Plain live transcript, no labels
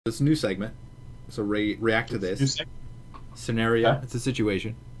This new segment. So react to this scenario. Okay. It's a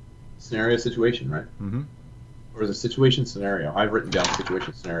situation. Scenario, situation, right? Mm-hmm. Or is it situation, scenario? I've written down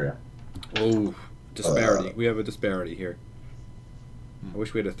situation, scenario. Oh, disparity. We have a disparity here. I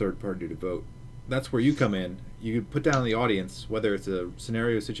wish we had a third party to vote. That's where you come in. You could put down in the audience whether it's a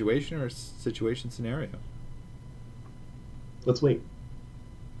scenario situation or a situation scenario. Let's wait.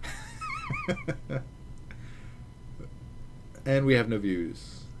 And we have no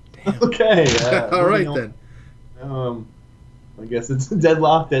views. Damn. Okay. All right then. I guess it's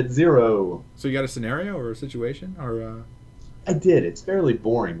deadlocked at 0. So you got a scenario or a situation or? I did. It's fairly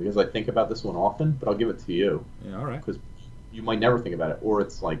boring because I think about this one often, but I'll give it to you. Yeah. All right. Because you might never think about it, or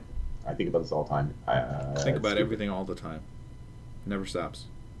it's like I think about this all the time. Think about everything all the time. Never stops.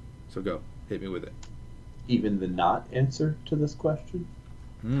 So go. Hit me with it. Even the not answer to this question.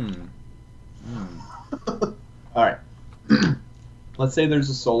 All right. Let's say there's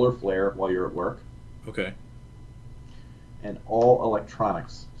a solar flare while you're at work. Okay. And all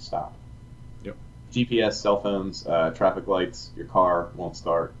electronics stop. Yep. GPS, cell phones, traffic lights, your car won't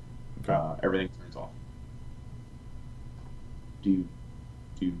start. Okay. Everything turns off. Do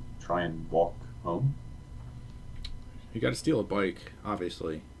you try and walk home? You got to steal a bike,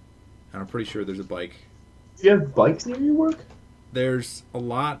 obviously. And I'm pretty sure there's a bike. Do you have bikes near your work? There's a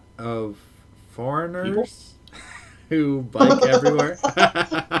lot of foreigners who bike everywhere.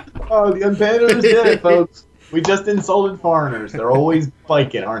 Oh, the unbanners did it, folks. We just insulted foreigners. They're always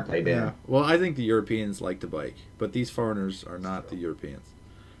biking, aren't they, Dan? Yeah. Well, I think the Europeans like to bike, but these foreigners are not the Europeans.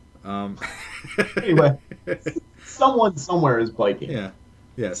 Anyway, someone somewhere is biking. Yeah.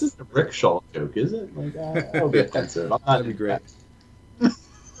 Yes. This is a rickshaw joke, is it? Like, that'll be offensive. That'd be great.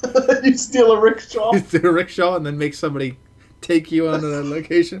 You steal a rickshaw? You steal a rickshaw and then make somebody take you on a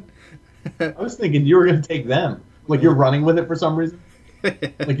location? I was thinking you were going to take them. Like you're running with it for some reason?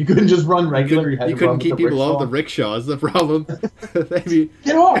 Like you couldn't just run regular? You couldn't keep people off the rickshaw is the problem. Maybe.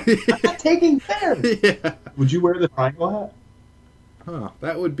 Get off! I'm not taking fares! Yeah. Would you wear the triangle hat? Huh.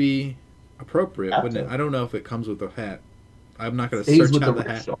 That would be appropriate, Have wouldn't to. it? I don't know if it comes with a hat. I'm not going to Stays search with out the the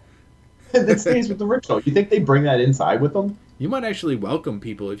hat. rickshaw. It stays with the rickshaw. You think they bring that inside with them? You might actually welcome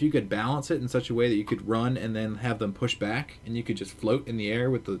people if you could balance it in such a way that you could run and then have them push back, and you could just float in the air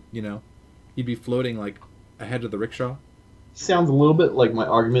with the, you'd be floating like ahead of the rickshaw. Sounds a little bit like my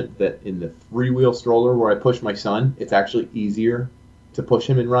argument that in the 3-wheel stroller where I push my son, it's actually easier to push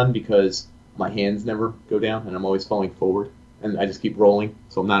him and run because my hands never go down and I'm always falling forward and I just keep rolling,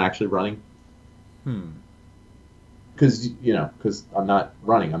 so I'm not actually running. Because I'm not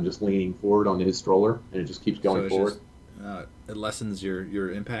running, I'm just leaning forward onto his stroller and it just keeps going forward. It lessens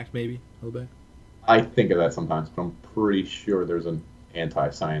your impact maybe a little bit. I think of that sometimes, but I'm pretty sure there's an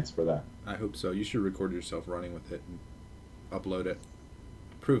anti-science for that. I hope so. You should record yourself running with it and upload it.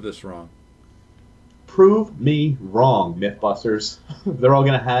 Prove this wrong. Prove me wrong, Mythbusters. They're all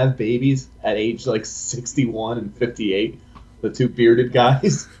going to have babies at age like 61 and 58. The two bearded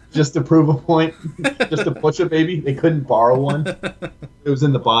guys, just to prove a point, just to push a baby. They couldn't borrow one. It was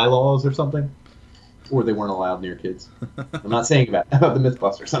in the bylaws or something. Or they weren't allowed near kids. I'm not saying about the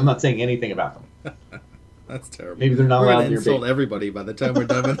Mythbusters. I'm not saying anything about them. That's terrible. Maybe they're not We're allowed gonna near insult babies. everybody by the time we're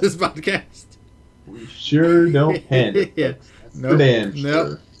done with this podcast. We sure don't pander. Yeah. That's for damn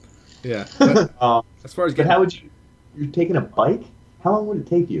sure. Yeah. As far as But how would you're taking a bike? How long would it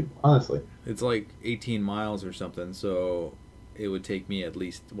take you, honestly? It's like 18 miles or something, so it would take me at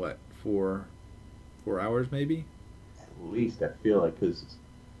least, what, 4 hours maybe? At least, I feel like, because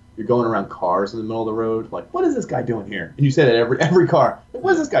you're going around cars in the middle of the road, like, what is this guy doing here? And you say that every car,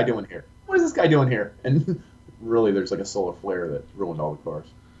 what is this guy doing here? What is this guy doing here? And really, there's like a solar flare that ruined all the cars.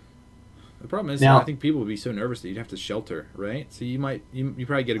 The problem is, Now, I think people would be so nervous that you'd have to shelter, right? So you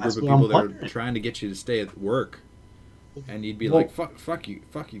probably get a group That's of what I'm people that are wondering. trying to get you to stay at work, and you'd be Well- like, fuck you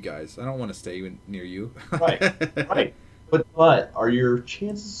guys. I don't want to stay near you. Right, right. But are your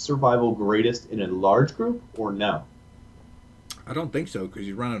chances of survival greatest in a large group or no? I don't think so, because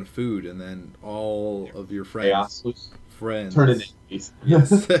you run out of food, and then all of your friends Chaos turn into enemies.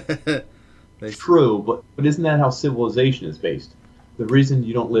 Yes. True, but isn't that how civilization is based? The reason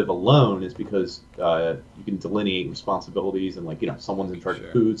you don't live alone is because you can delineate responsibilities and someone's in charge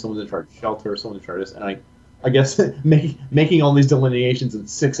of food, someone's in charge of shelter, someone's in charge of this, and I guess making all these delineations in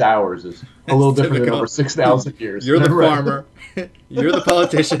 6 hours is a little different than over 6,000 years. You're the farmer. You're the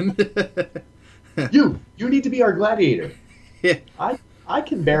politician. You need to be our gladiator. Yeah. I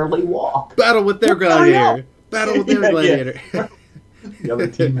can barely walk. Battle with their gladiator. Battle with their gladiator. Yeah. The other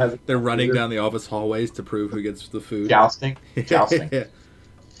team has. They're running down the office hallways to prove who gets the food. Jousting.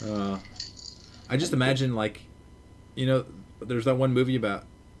 Yeah. I just imagine there's that one movie about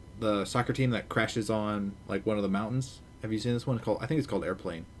the soccer team that crashes on like one of the mountains. Have you seen this one? I think it's called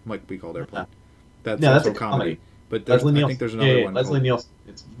Airplane. Might be called Airplane. That's no, that's also a comedy. But I Leslie think Nielsen. there's another one. Leslie called, Nielsen.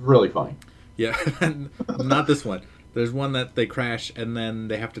 It's really funny. Yeah, not this one. There's one that they crash and then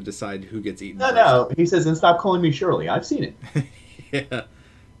they have to decide who gets eaten. No. He says, "And stop calling me Shirley." I've seen it. Yeah.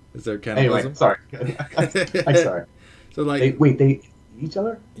 Is there cannibalism? Anyway, sorry. I'm sorry. So like, they eat each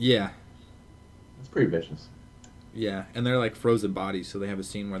other? Yeah. That's pretty vicious. Yeah, and they're like frozen bodies, so they have a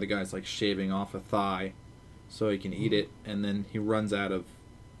scene where the guy's like shaving off a thigh so he can eat it, and then he runs out of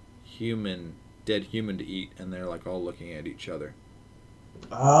dead human to eat, and they're like all looking at each other.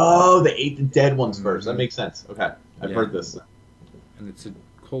 Oh, they ate the dead ones first. That makes sense. Okay, I've heard this. And it's a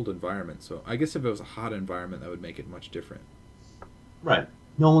cold environment, so I guess if it was a hot environment, that would make it much different. Right.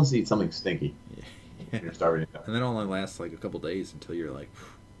 No one wants to eat something stinky. Yeah. You're starving to death. And that only lasts like a couple days until you're like,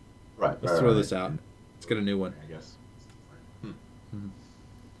 right. Let's throw this out. Let's get a new one. I guess.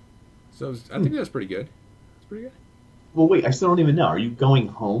 So I think that's pretty good. It's pretty good. Well, wait. I still don't even know. Are you going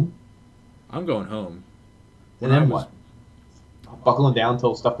home? I'm going home. And then what? Buckling down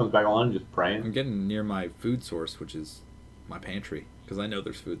until stuff comes back on and just praying? I'm getting near my food source, which is my pantry, because I know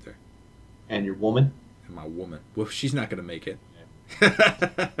there's food there. And your woman? And my woman. Well, she's not going to make it.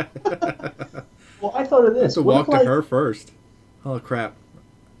 Well, I thought of this. To walk to her first. Oh, crap.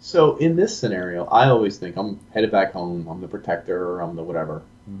 So, in this scenario, I always think I'm headed back home, I'm the protector, I'm the whatever.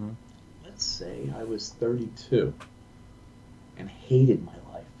 Mm-hmm. Let's say I was 32 and hated my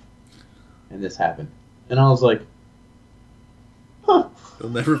life, and this happened. And I was like, huh.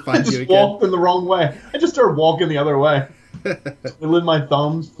 They'll never find you again. I just walked in the wrong way. I just started walking the other way. Twiddling my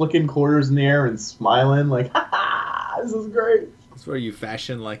thumbs, flicking quarters in the air, and smiling like, ha ha, this is great. That's where you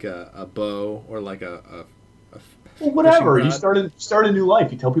fashion like a bow or like a well, whatever. You start a new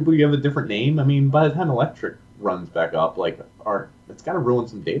life. You tell people you have a different name. I mean, by the time electric runs back up, like, it's got to ruin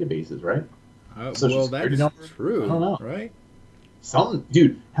some databases, right? Well, that's true. I don't know. Right?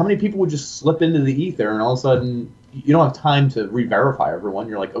 Dude, how many people would just slip into the ether and all of a sudden you don't have time to re-verify everyone.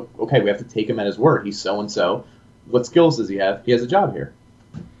 You're like, okay, we have to take him at his word. He's so-and-so. What skills does he have? He has a job here.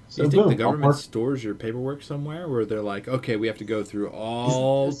 So you think the government stores your paperwork somewhere where they're like, okay, we have to go through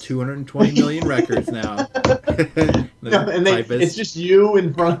all 220 million records now? It's just you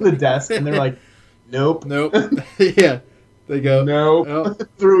in front of the desk, and they're like, nope. Nope. Yeah. They go, nope. Oh.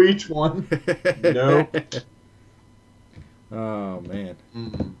 Through each one. Nope. Oh, man.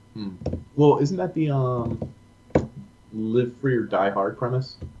 Mm-hmm. Well, isn't that the live free or die hard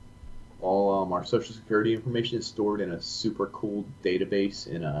premise? All our social security information is stored in a super cool database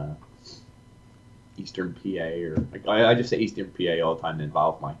in Eastern PA, or I just say Eastern PA all the time to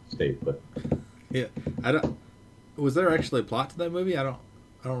involve my state, but yeah, I don't. Was there actually a plot to that movie? I don't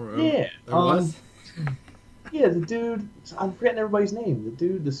remember. Yeah, there was. Yeah, the dude. I'm forgetting everybody's name. The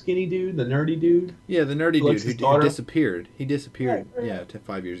dude, the skinny dude, the nerdy dude. Yeah, the nerdy dude who disappeared. He disappeared. Right.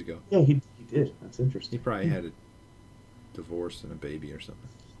 5 years ago. Yeah, he did. That's interesting. He probably had a divorce and a baby or something.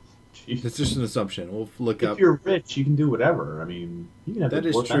 Jeez. It's just an assumption. We'll look up. If you're rich, you can do whatever. I mean, you can have that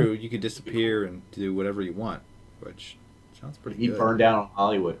is true. You could disappear and do whatever you want, which sounds pretty good. He burned down on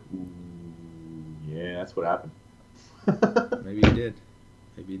Hollywood. Ooh, yeah, that's what happened. Maybe he did.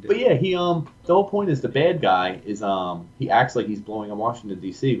 But yeah, the whole point is the bad guy is he acts like he's blowing on Washington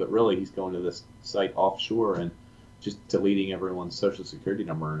D.C., but really he's going to this site offshore and just deleting everyone's social security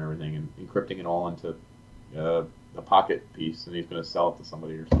number and everything and encrypting it all into a pocket piece, and he's going to sell it to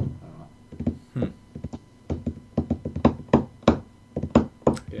somebody or something. I don't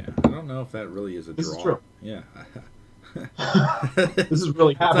know. Yeah, I don't know if that really is a draw. This is true. Yeah. This is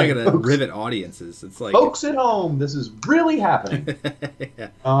really happening. It's not going to rivet audiences. It's like, folks at home, this is really happening.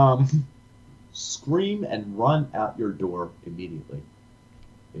 Yeah. Scream and run out your door immediately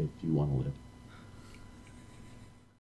if you want to live.